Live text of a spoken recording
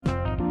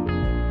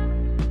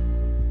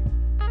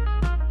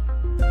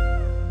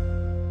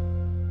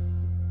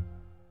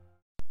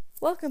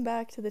Welcome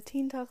back to the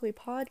Teen Talkly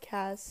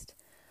podcast,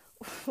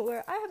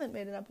 where I haven't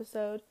made an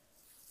episode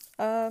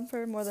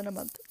for more than a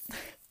month.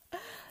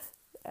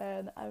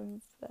 And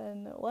I've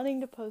been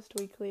wanting to post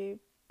weekly,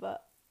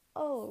 but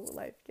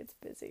life gets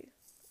busy.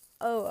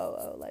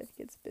 Life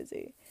gets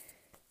busy.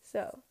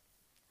 So,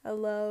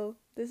 hello,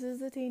 this is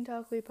the Teen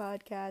Talkly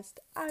podcast.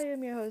 I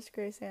am your host,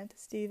 Grace Santa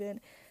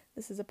Steven.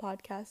 This is a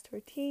podcast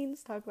where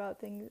teens talk about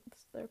things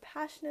they're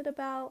passionate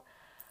about,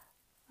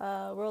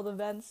 world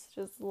events,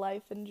 just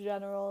life in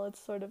general.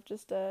 It's sort of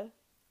just it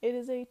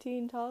is a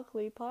Teen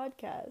Talkly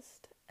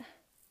podcast.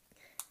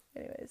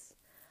 Anyways,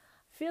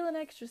 feeling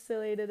extra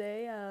silly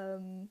today.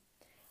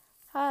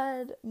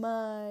 Had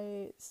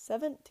my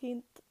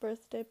 17th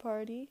birthday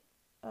party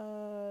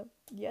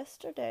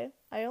yesterday.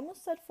 I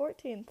almost said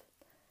 14th.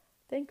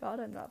 Thank God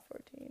I'm not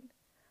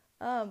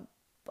 14.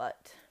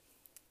 But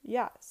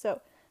yeah,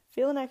 so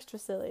feeling extra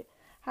silly.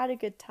 Had a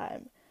good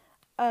time.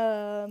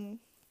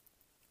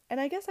 And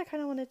I guess I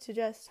kind of wanted to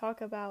just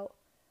talk about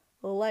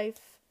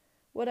life,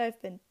 what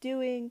I've been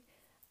doing.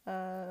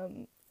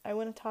 I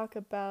want to talk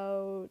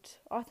about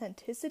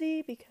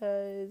authenticity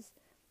because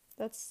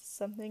that's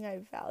something I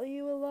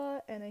value a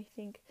lot, and I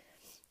think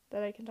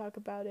that I can talk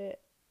about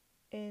it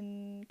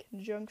in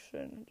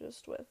conjunction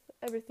just with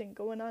everything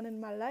going on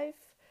in my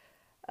life.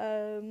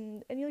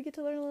 And you'll get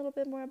to learn a little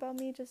bit more about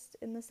me just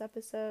in this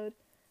episode.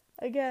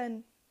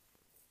 Again,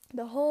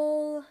 the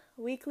whole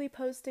weekly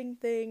posting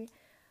thing,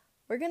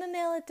 we're going to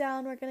nail it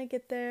down. We're going to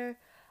get there.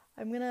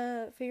 I'm going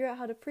to figure out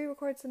how to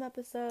pre-record some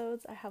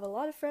episodes. I have a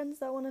lot of friends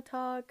that want to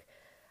talk.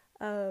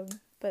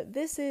 But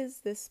this is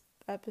this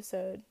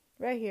episode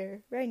right here,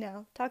 right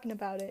now, talking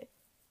about it.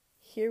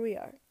 Here we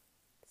are.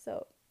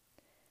 So,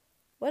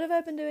 what have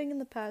I been doing in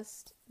the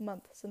past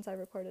month since I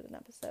recorded an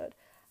episode?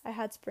 I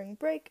had spring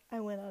break. I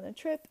went on a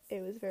trip.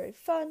 It was very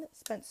fun.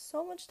 Spent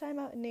so much time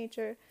out in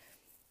nature.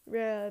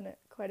 Ran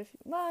quite a few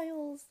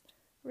miles.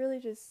 Really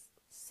just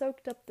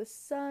soaked up the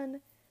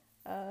sun.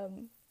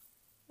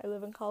 I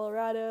live in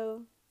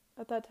Colorado.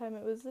 At that time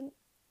it was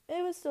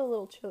still a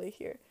little chilly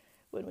here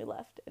when we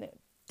left, and it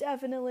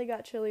definitely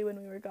got chilly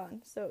when we were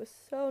gone. So it was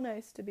so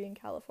nice to be in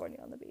California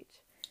on the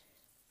beach.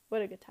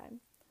 What a good time.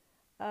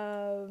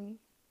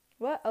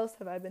 What else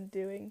have I been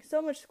doing?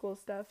 So much school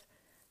stuff.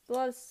 There's a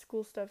lot of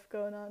school stuff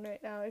going on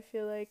right now. I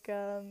feel like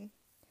I'm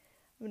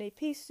an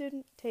AP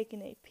student,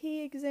 taking AP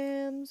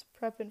exams,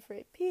 prepping for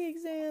AP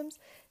exams,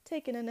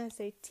 taking an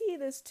SAT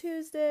this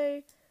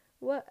Tuesday.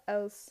 What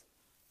else?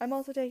 I'm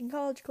also taking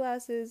college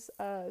classes,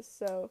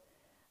 so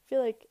I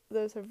feel like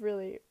those have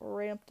really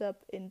ramped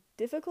up in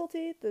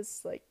difficulty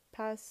this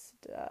past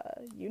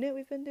unit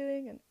we've been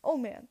doing, and oh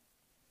man.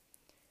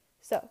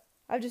 So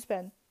I've just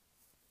been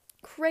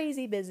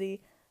crazy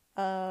busy,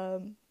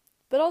 but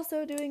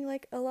also doing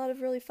a lot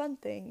of really fun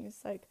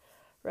things, like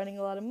running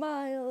a lot of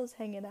miles,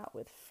 hanging out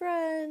with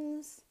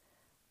friends,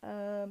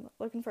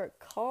 looking for a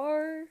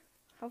car.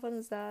 How fun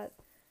is that?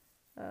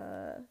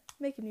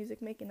 Making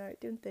music, making art,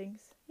 doing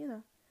things,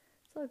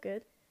 it's all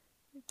good.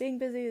 Being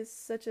busy is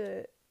such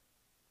a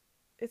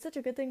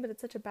good thing, but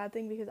it's such a bad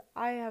thing because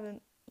I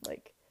haven't,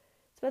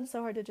 it's been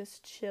so hard to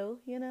just chill,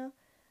 and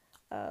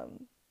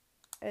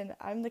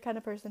I'm the kind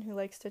of person who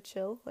likes to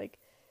chill.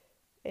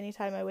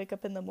 Anytime I wake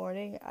up in the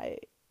morning,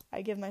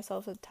 I give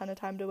myself a ton of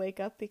time to wake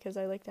up because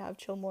I like to have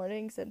chill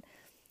mornings, and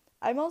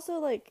I'm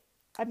also,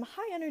 I'm a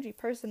high energy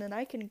person, and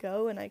I can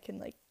go, and I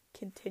can,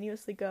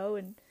 continuously go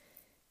and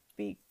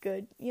be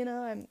good,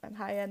 I'm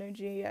high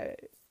energy.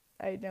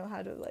 I know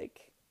how to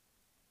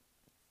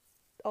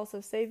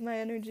also save my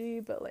energy,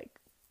 but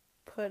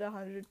put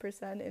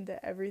 100%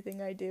 into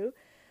everything I do.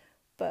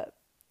 But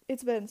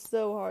it's been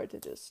so hard to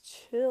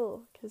just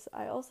chill because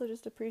I also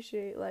just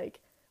appreciate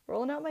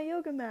rolling out my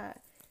yoga mat,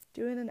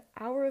 doing an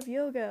hour of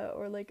yoga,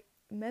 or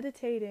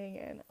meditating,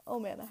 and oh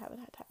man, I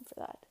haven't had time for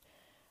that.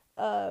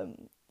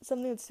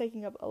 Something that's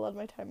taking up a lot of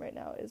my time right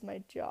now is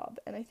my job,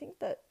 and I think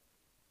that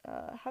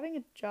having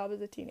a job as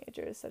a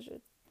teenager is such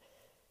a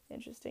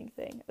interesting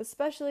thing,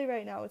 especially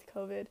right now with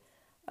COVID.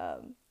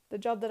 The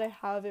job that I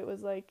have, it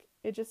was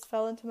it just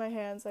fell into my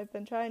hands. I've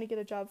been trying to get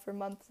a job for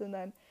months, and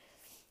then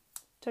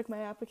took my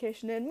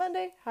application in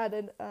Monday, had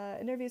an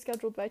interview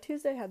scheduled by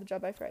Tuesday, had the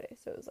job by Friday.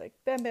 So it was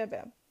bam, bam,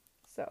 bam.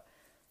 So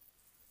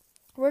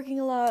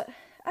working a lot.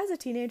 As a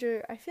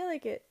teenager, I feel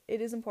like it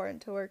is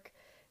important to work,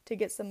 to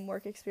get some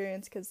work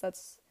experience, because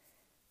that's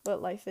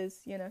what life is,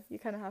 you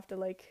kind of have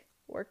to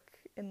work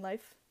in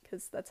life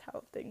because that's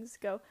how things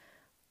go.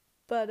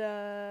 But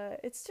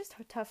it's just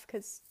tough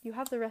because you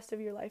have the rest of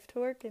your life to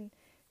work, and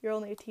you're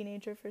only a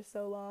teenager for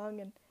so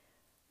long. And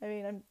I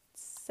mean, I'm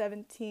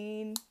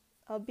 17.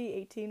 I'll be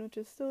 18, which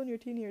is still in your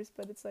teen years,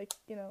 but it's an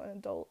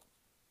adult.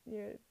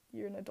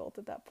 You're an adult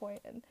at that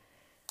point, and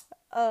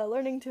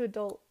learning to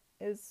adult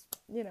is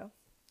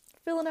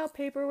filling out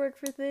paperwork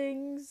for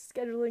things,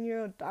 scheduling your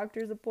own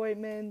doctor's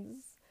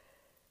appointments.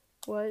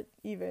 What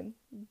even?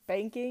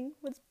 Banking?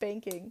 What's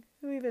banking?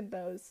 Who even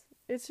knows?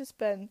 It's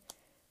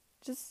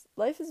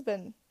life has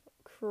been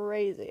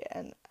crazy,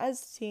 and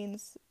as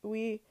teens,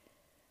 I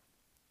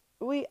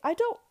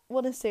don't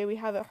want to say we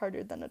have it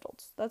harder than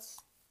adults. That's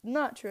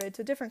not true. It's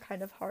a different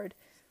kind of hard.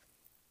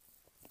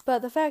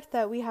 But the fact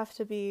that we have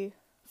to be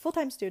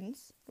full-time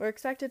students, we're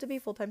expected to be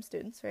full-time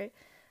students, right?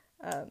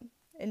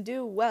 And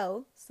do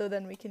well, so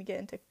then we can get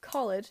into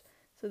college,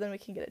 so then we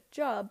can get a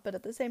job. But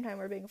at the same time,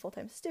 we're being a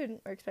full-time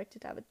student. We're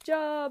expected to have a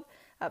job,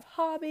 have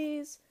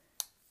hobbies,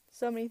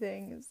 so many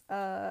things.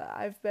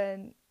 I've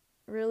been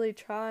really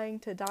trying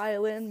to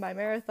dial in my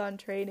marathon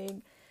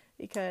training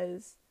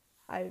because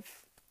I've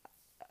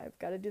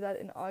got to do that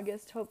in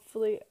August,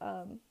 hopefully.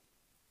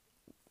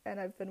 And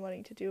I've been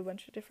wanting to do a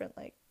bunch of different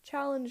like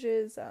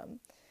challenges,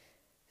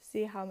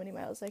 see how many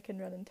miles I can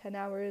run in 10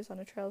 hours on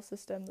a trail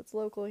system that's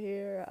local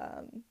here.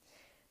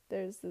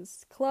 There's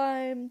this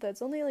climb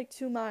that's only like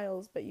 2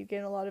 miles, but you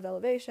gain a lot of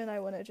elevation. I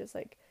want to just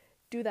like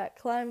do that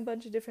climb a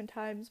bunch of different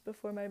times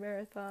before my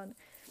marathon.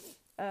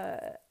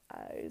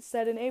 I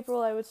said in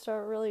April I would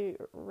start really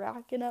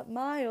racking up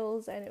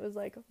miles, and it was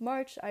like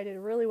March, I did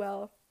really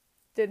well,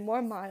 did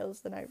more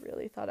miles than I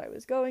really thought I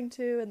was going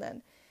to, and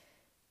then,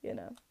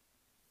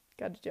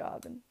 got a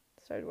job and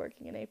started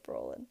working in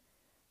April, and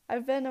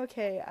I've been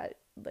okay at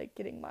like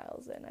getting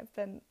miles in. I've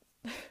been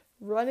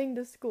running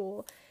to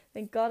school.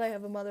 Thank God I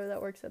have a mother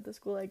that works at the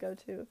school I go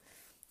to.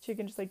 She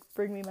can just like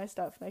bring me my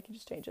stuff and I can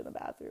just change in the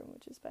bathroom,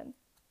 which has been,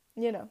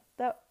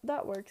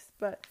 that works.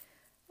 But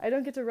I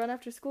don't get to run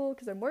after school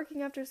because I'm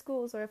working after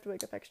school, so I have to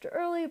wake up extra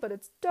early, but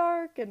it's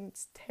dark and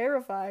it's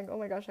terrifying. Oh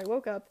my gosh, I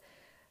woke up.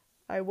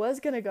 I was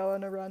going to go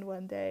on a run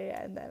one day,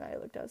 and then I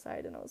looked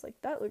outside and I was like,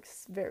 that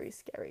looks very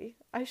scary.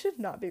 I should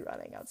not be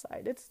running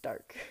outside. It's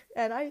dark.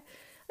 And I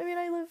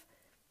live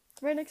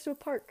right next to a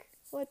park.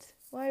 What?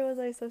 Why was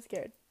I so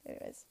scared?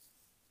 Anyways,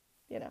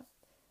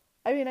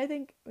 I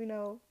think,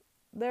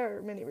 there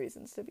are many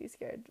reasons to be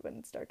scared when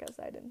it's dark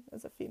outside and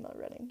as a female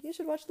running. You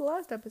should watch the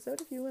last episode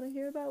if you want to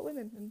hear about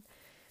women and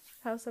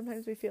how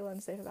sometimes we feel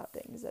unsafe about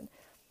things. And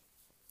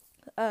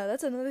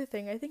that's another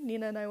thing. I think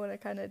Nina and I want to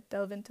kind of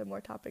delve into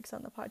more topics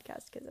on the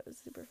podcast because it was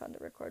super fun to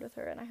record with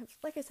her. And I have,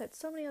 like I said,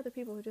 so many other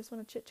people who just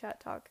want to chit chat,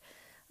 talk.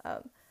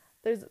 There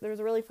was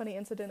a really funny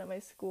incident at my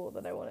school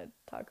that I want to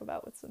talk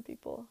about with some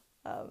people.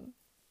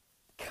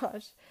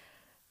 Gosh,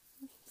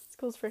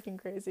 school's freaking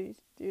crazy,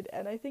 dude.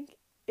 And I think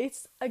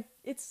it's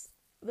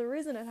the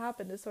reason it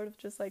happened is sort of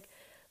just like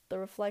the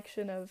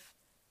reflection of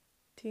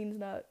teens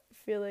not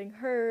feeling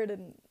heard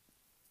and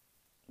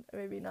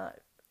maybe not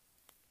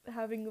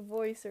having a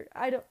voice, or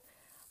I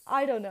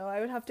don't know. I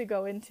would have to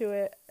go into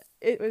it.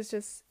 It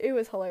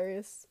was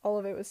hilarious. All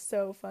of it was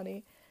so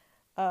funny.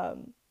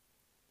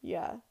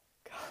 Yeah,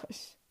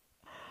 gosh.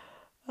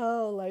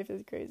 Oh, life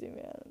is crazy,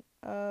 man.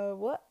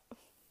 What?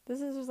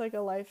 This is just like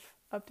a life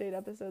update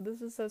episode.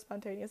 This is so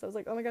spontaneous. I was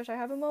like, oh my gosh, I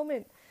have a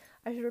moment.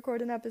 I should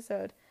record an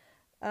episode.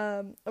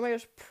 Oh my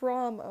gosh,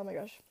 prom. Oh my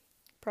gosh,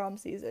 prom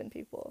season,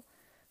 people.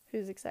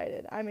 Who's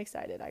excited? I'm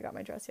excited. I got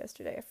my dress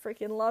yesterday. I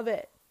freaking love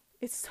it.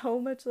 It's so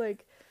much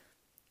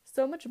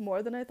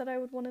more than I thought I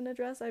would want in a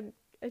dress. I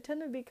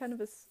tend to be kind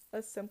of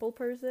a simple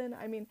person.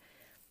 I mean,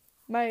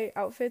 my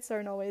outfits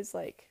aren't always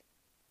like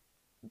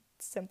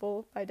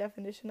simple by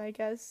definition, I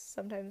guess.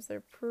 Sometimes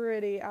they're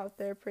pretty out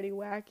there, pretty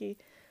wacky.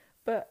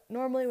 But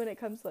normally when it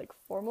comes to like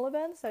formal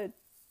events, I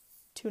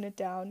tune it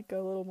down,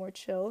 go a little more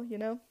chill,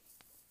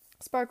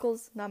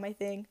 Sparkles, not my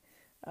thing.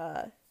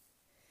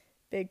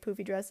 Big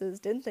poofy dresses,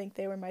 didn't think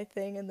they were my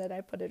thing, and then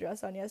I put a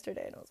dress on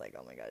yesterday and I was like,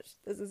 oh my gosh,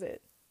 this is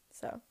it.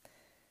 So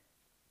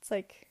it's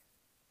like,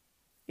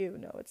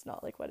 no, it's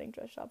not like wedding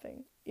dress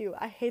shopping.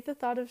 I hate the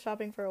thought of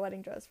shopping for a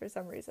wedding dress for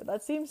some reason.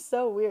 That seems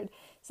so weird.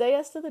 Say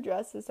Yes to the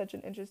Dress is such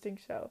an interesting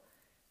show.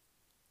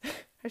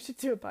 I should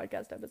do a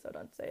podcast episode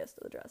on Say Yes to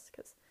the Dress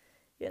because,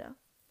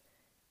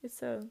 it's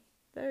so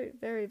very,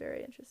 very,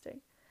 very interesting.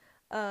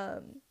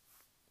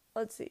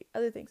 Let's see,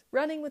 other things.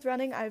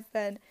 Running, I've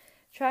been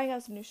trying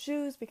out some new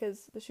shoes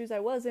because the shoes I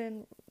was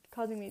in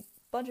causing me a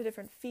bunch of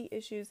different feet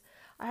issues.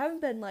 I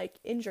haven't been like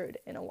injured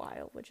in a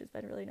while, which has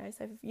been really nice.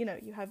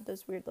 You have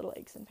those weird little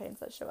aches and pains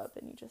that show up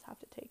and you just have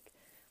to take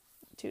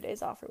 2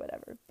 days off or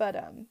whatever.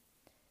 But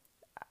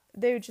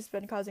they've just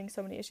been causing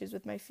so many issues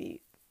with my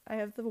feet. I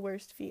have the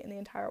worst feet in the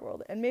entire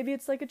world. And maybe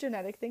it's like a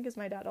genetic thing because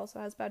my dad also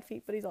has bad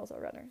feet, but he's also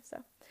a runner.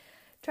 So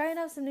trying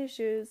out some new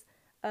shoes.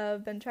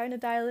 I've been trying to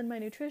dial in my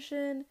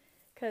nutrition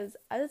because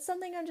it's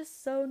something I'm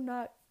just so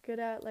not good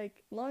at,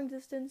 like long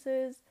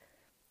distances,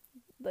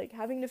 like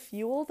having to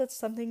fuel. That's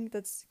something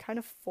that's kind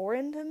of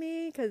foreign to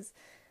me because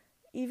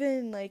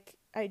even like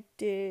I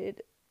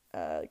did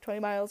 20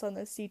 miles on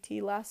the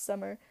CT last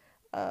summer,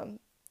 and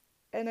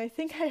I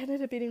think I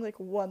ended up eating like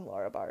 1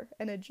 Lara bar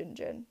and a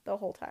gin the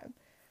whole time.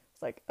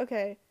 It's like,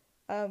 okay,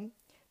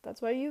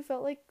 that's why you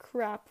felt like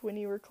crap when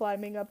you were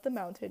climbing up the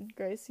mountain,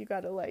 Grace. You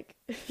gotta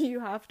you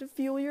have to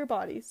fuel your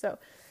body. So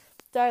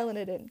dialing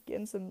it in,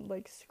 getting some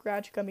like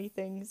scratch gummy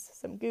things,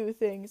 some goo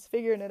things,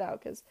 figuring it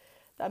out, because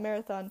that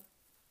marathon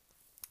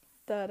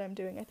that I'm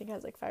doing, I think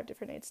has like 5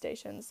 different aid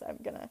stations.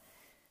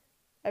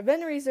 I've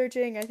been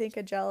researching. I think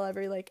a gel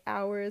every like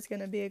hour is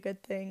gonna be a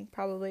good thing.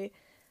 Probably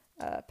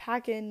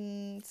pack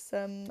in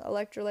some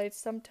electrolytes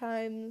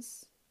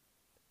sometimes,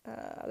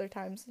 other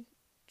times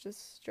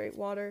just straight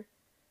water.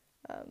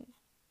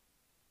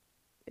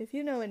 if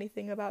you know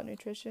anything about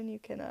nutrition, you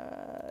can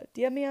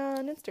DM me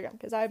on Instagram,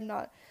 because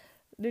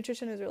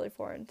nutrition is really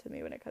foreign to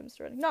me when it comes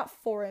to running. Not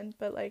foreign,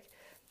 but like,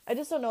 I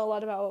just don't know a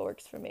lot about what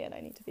works for me, and I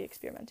need to be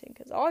experimenting,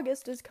 because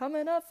August is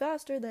coming up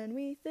faster than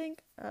we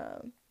think.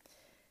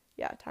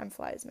 Yeah, time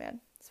flies, man,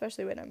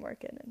 especially when I'm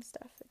working and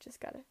stuff. I just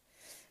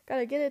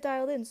gotta get it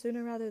dialed in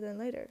sooner rather than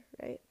later,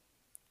 right?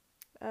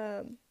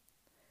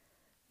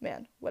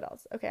 Man, what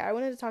else? Okay, I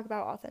wanted to talk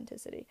about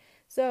authenticity.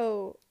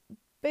 So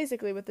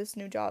basically, with this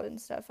new job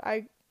and stuff,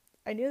 I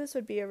knew this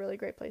would be a really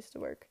great place to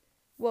work.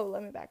 Whoa,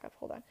 let me back up,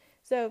 hold on.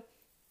 So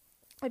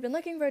I've been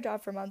looking for a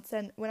job for months,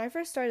 and when I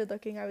first started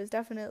looking, I was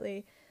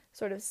definitely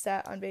sort of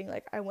set on being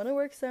like, I want to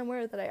work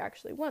somewhere that I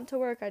actually want to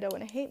work. I don't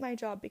want to hate my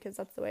job, because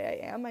that's the way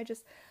I am.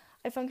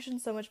 I function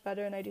so much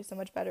better, and I do so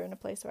much better in a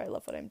place where I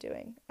love what I'm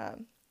doing,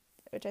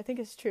 which I think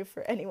is true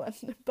for anyone.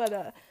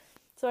 But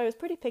so I was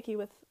pretty picky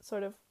with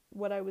sort of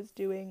what I was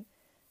doing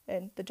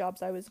and the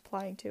jobs I was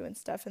applying to and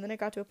stuff. And then it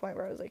got to a point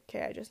where I was like,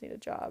 okay, I just need a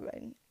job.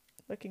 I'm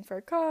looking for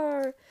a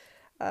car.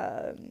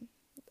 I'm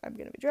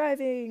going to be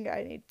driving.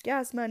 I need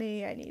gas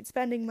money. I need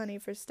spending money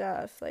for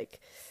stuff.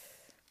 Like,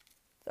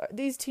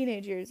 these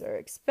teenage years are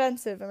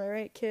expensive. Am I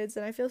right, kids?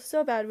 And I feel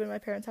so bad when my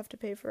parents have to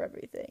pay for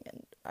everything.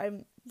 And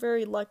I'm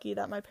very lucky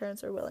that my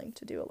parents are willing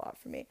to do a lot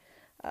for me.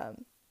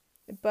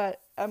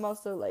 But I'm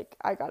also like,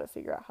 I got to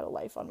figure out how to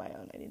life on my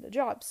own. I need a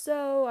job.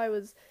 So I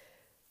was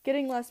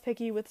getting less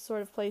picky with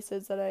sort of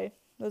places that I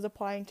was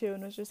applying to,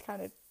 and was just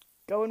kind of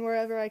going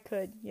wherever I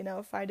could,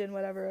 finding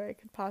whatever I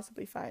could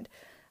possibly find.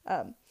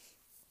 And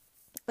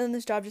then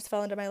this job just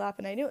fell into my lap,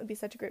 and I knew it would be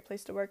such a great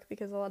place to work,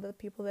 because a lot of the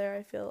people there,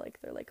 I feel like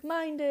they're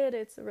like-minded.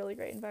 It's a really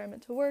great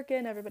environment to work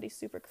in. Everybody's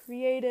super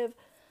creative.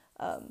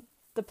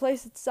 The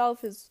place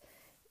itself is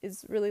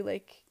really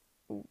like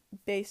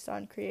based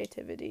on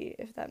creativity,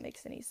 if that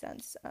makes any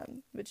sense,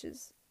 which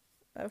is,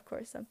 of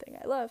course, something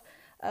I love.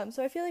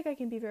 So I feel like I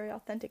can be very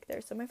authentic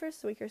there. So my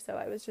first week or so,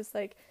 I was just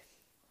like,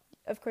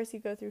 of course you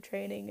go through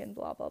training and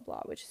blah, blah,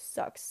 blah, which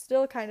sucks.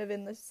 Still kind of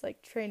in this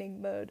like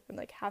training mode. I'm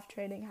like half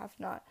training, half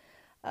not.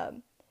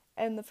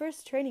 And the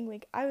first training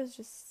week, I was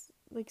just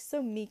like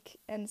so meek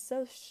and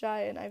so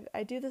shy. And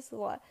I do this a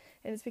lot.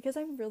 And it's because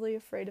I'm really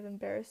afraid of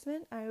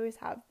embarrassment. I always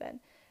have been.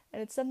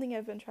 And it's something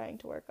I've been trying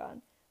to work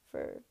on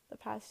for the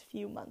past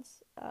few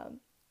months.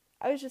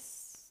 I was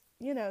just,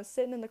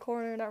 sitting in the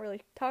corner, not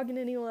really talking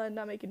to anyone,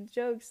 not making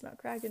jokes, not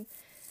cracking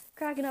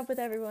up with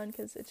everyone,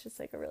 because it's just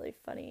like a really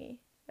funny,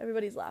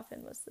 everybody's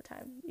laughing most of the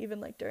time, even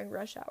like during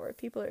rush hour,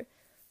 people are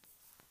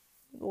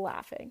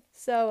laughing.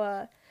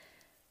 So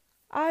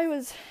I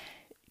was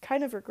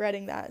kind of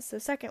regretting that. So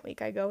second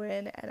week I go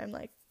in and I'm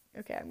like,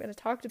 okay, I'm going to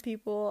talk to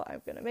people,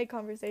 I'm going to make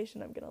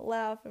conversation, I'm going to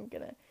laugh, I'm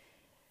going to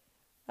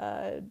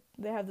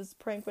they have this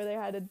prank where they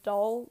had a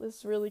doll,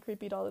 this really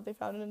creepy doll that they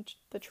found in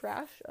the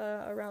trash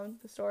around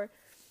the store.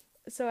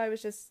 So I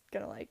was just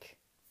gonna like,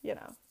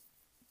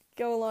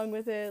 go along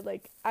with it,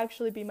 like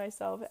actually be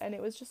myself, and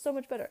it was just so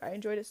much better. I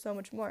enjoyed it so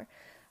much more.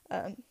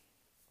 And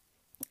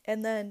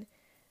then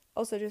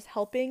also just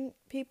helping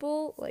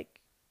people, like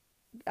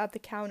at the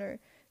counter,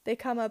 they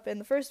come up, and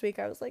the first week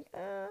I was like,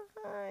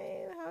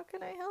 hi, how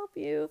can I help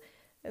you?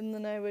 And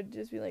then I would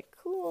just be like,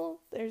 cool,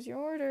 there's your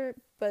order.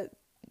 But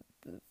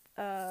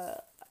I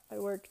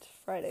worked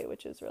Friday,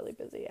 which is really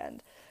busy,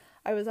 and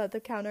I was at the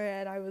counter,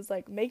 and I was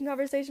like making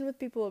conversation with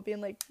people,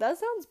 being like, that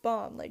sounds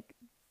bomb, like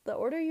the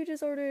order you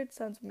just ordered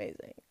sounds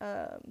amazing.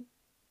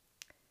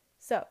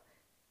 So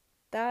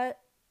that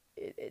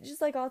it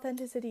just like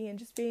authenticity and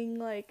just being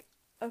like,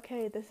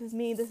 okay, this is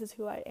me, this is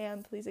who I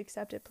am, please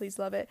accept it, please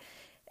love it,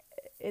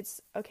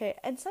 it's okay.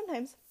 And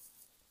sometimes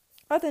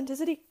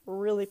authenticity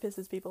really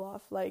pisses people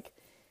off. Like,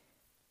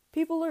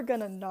 people are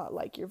gonna not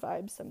like your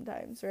vibe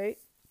sometimes, right?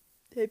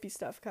 Hippie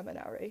stuff coming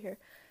out right here.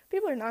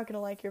 People are not gonna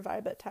like your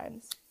vibe at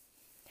times.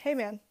 Hey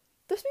man,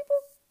 those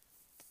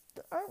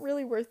people aren't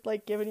really worth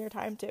like giving your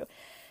time to.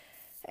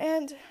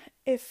 And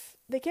if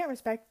they can't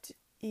respect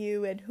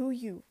you and who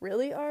you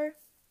really are,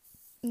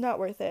 not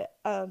worth it.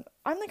 I'm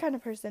the kind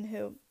of person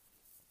who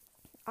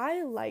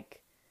I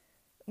like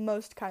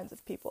most kinds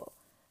of people.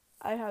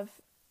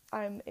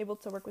 I'm able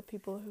to work with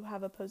people who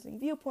have opposing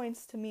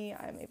viewpoints to me.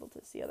 I'm able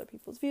to see other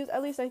people's views.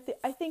 At least I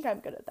think I'm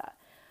good at that.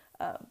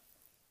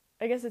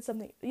 I guess it's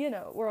something,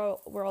 we're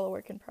all a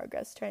work in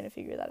progress, trying to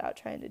figure that out,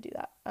 trying to do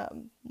that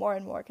more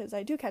and more, because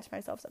I do catch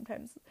myself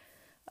sometimes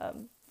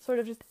sort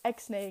of just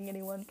ex-naying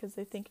anyone because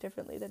they think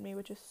differently than me,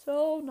 which is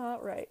so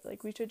not right.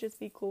 Like, we should just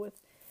be cool with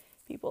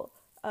people.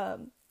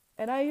 And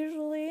I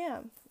usually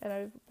am, and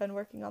I've been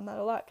working on that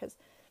a lot, because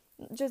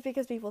just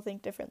because people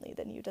think differently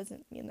than you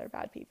doesn't mean they're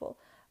bad people.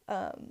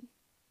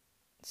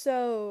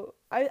 So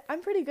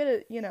I'm pretty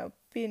good at,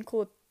 being cool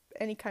with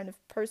any kind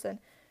of person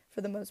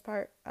for the most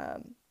part.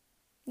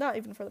 Not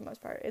even for the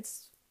most part.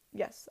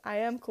 Yes, I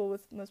am cool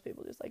with most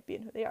people just like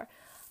being who they are.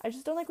 I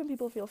just don't like when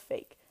people feel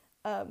fake.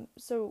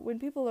 So when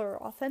people are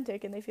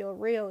authentic and they feel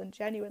real and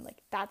genuine,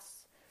 like,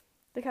 that's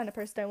the kind of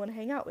person I want to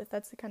hang out with.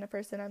 That's the kind of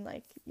person I'm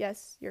like,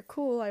 yes, you're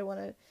cool. I want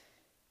to,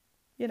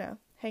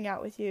 hang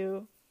out with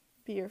you,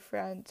 be your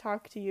friend,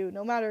 talk to you,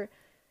 no matter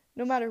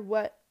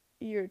what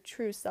your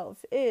true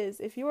self is,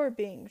 if you are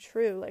being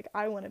true, like,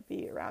 I want to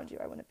be around you,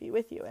 I want to be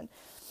with you. And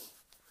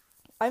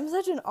I'm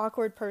such an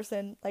awkward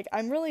person. Like,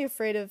 I'm really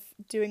afraid of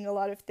doing a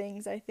lot of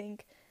things, I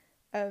think,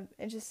 and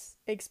just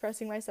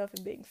expressing myself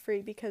and being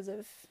free because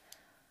of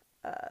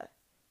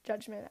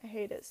judgment. I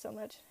hate it so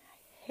much.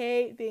 I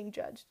hate being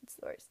judged. It's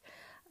the worst.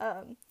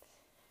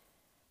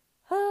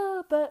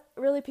 But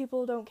really,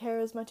 people don't care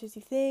as much as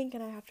you think,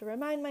 and I have to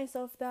remind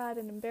myself that.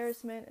 And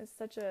embarrassment is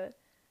such a...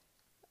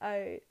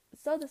 I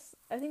saw this,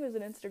 I think it was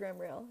an Instagram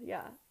reel,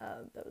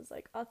 that was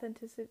like,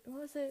 authenticity,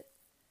 what was it?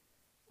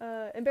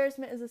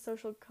 Embarrassment is a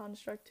social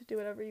construct to do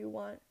whatever you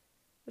want.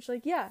 Which,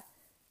 like, yeah,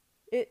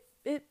 it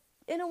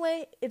in a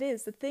way, it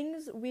is. The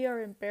things we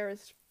are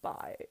embarrassed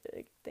by,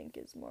 I think,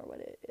 is more what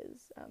it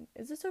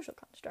is a social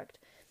construct.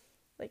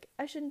 Like,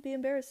 I shouldn't be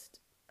embarrassed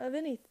of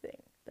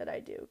anything that I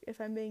do if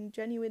I'm being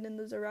genuine in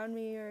those around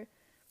me, or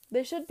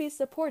they should be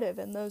supportive,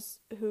 and those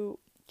who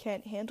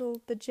can't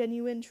handle the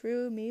genuine,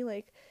 true me,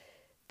 like,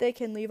 they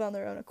can leave on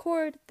their own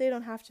accord. They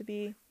don't have to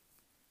be,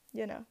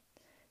 they don't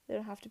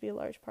have to be a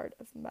large part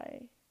of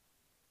my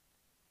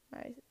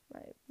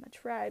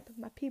tribe,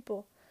 my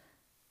people.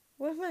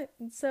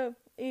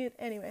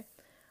 Anyway,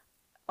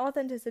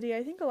 authenticity,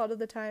 I think a lot of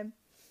the time,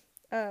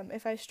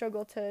 if I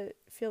struggle to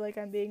feel like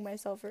I'm being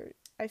myself, or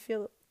I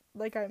feel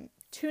like I'm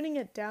tuning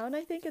it down,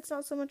 I think it's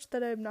not so much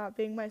that I'm not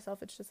being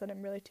myself, it's just that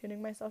I'm really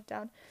tuning myself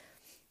down.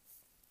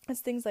 It's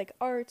things like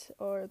art,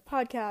 or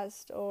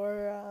podcast,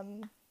 or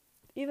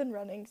even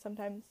running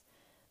sometimes,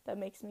 that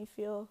makes me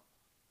feel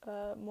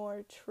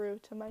more true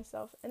to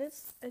myself. And I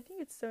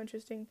think it's so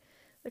interesting,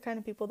 the kind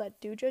of people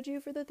that do judge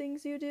you for the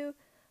things you do,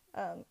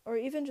 or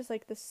even just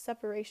like the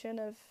separation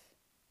of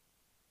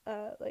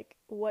like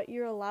what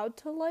you're allowed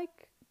to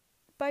like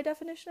by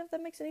definition, if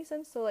that makes any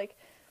sense. So like,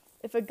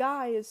 if a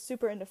guy is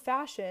super into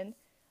fashion,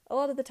 a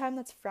lot of the time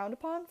that's frowned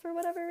upon for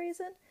whatever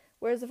reason.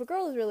 Whereas if a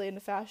girl is really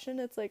into fashion,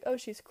 it's like, oh,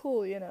 she's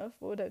cool,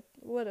 what a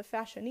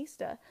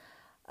fashionista.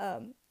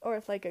 Or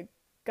if like a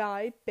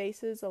guy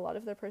bases a lot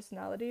of their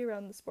personality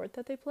around the sport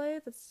that they play,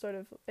 that's sort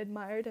of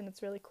admired and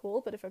it's really cool.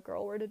 But if a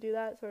girl were to do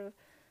that, sort of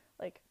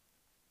like,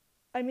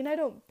 I mean, I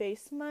don't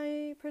base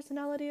my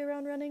personality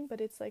around running, but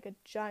it's like a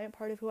giant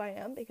part of who I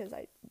am, because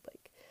I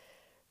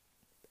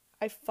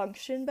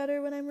function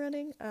better when I'm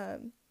running.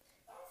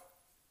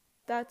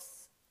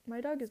 That's, my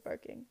dog is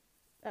barking.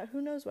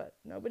 Who knows what?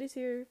 Nobody's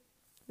here.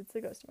 It's the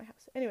ghost in my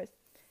house. Anyways,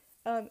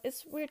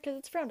 it's weird because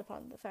it's frowned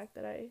upon, the fact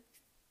that I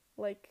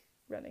like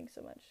running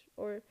so much.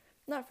 Or,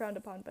 not frowned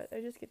upon, but I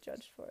just get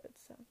judged for it,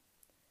 so.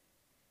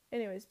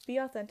 Anyways, be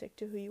authentic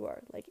to who you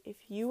are. Like, if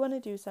you want to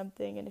do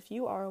something, and if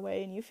you are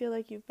away, and you feel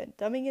like you've been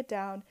dumbing it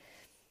down,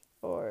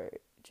 or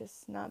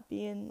just not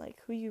being,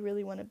 like, who you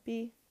really want to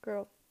be,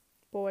 girl,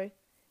 boy,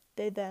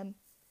 they, them,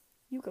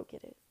 you go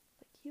get it.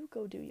 Like, you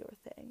go do your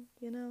thing,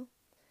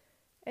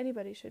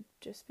 Anybody should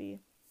just be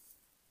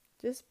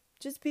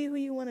who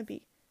you want to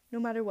be, no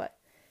matter what.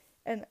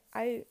 And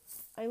I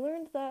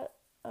learned that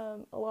a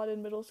lot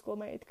in middle school.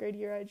 My 8th grade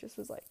year, I just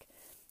was like,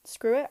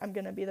 screw it, I'm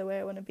gonna be the way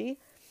I want to be.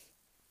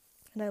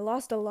 And I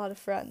lost a lot of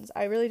friends.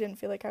 I really didn't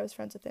feel like I was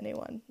friends with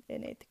anyone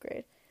in 8th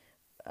grade.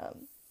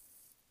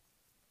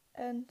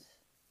 And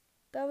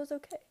that was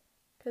okay,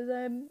 because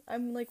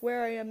I'm like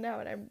where I am now,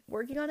 and I'm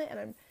working on it, and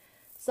I'm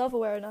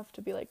self-aware enough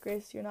to be like,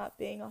 Grace, you're not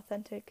being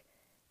authentic,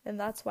 and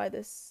that's why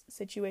this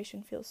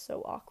situation feels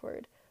so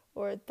awkward,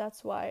 or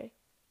that's why,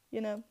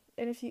 and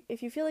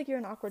if you feel like you're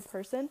an awkward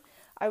person,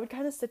 I would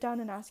kind of sit down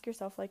and ask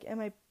yourself, like,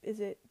 is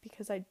it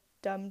because I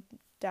dumbed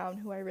down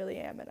who I really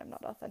am, and I'm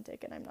not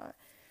authentic, and I'm not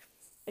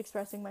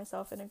expressing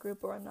myself in a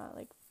group, or I'm not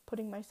like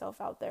putting myself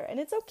out there. And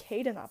it's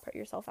okay to not put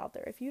yourself out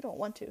there if you don't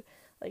want to.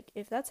 Like,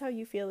 if that's how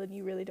you feel and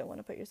you really don't want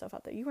to put yourself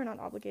out there, you are not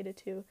obligated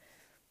to.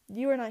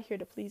 You are not here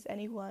to please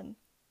anyone.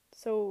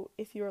 So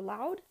if you're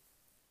loud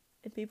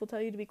and people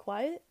tell you to be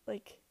quiet,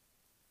 like,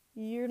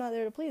 you're not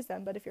there to please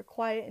them. But if you're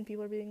quiet and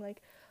people are being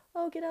like,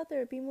 oh, get out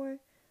there, be more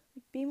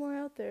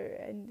out there,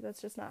 and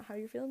that's just not how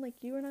you're feeling, like,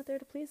 you are not there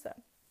to please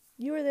them.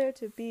 You are there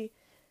to be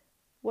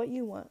what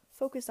you want.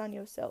 Focus on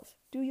yourself.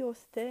 Do your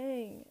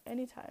thing.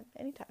 Anytime.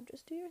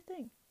 Just do your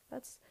thing.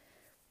 That's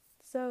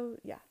so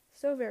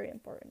very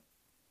important.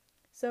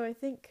 So I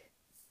think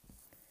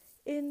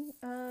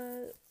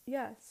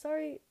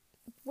sorry,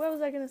 what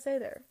was I going to say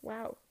there?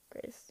 Wow,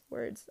 Grace,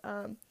 words.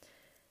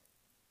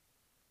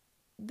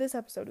 This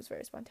episode was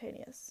very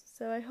spontaneous.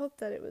 So I hope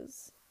that it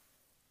was,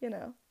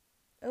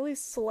 at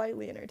least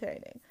slightly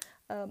entertaining.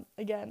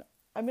 Again,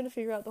 I'm going to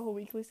figure out the whole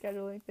weekly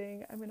scheduling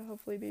thing. I'm going to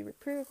hopefully be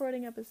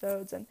pre-recording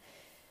episodes and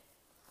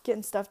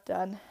getting stuff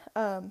done.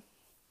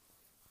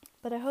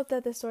 But I hope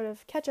that this sort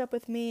of catch up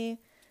with me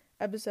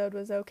episode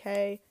was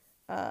okay.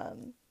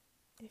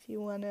 If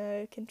you want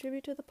to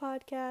contribute to the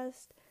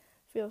podcast,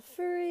 feel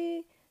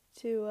free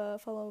to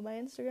follow my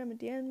Instagram and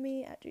DM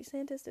me at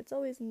 @gsantist. It's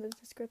always in the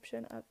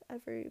description of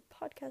every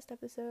podcast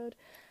episode.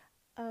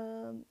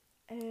 And,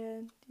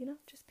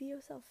 just be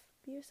yourself.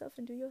 Be yourself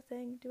and do your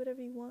thing. Do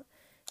whatever you want.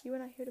 You are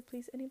not here to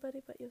please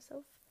anybody but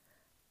yourself.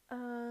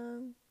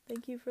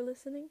 Thank you for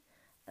listening.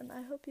 and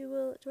I hope you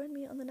will join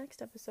me on the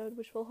next episode,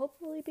 which will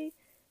hopefully be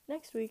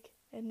next week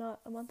and not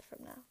a month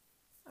from now.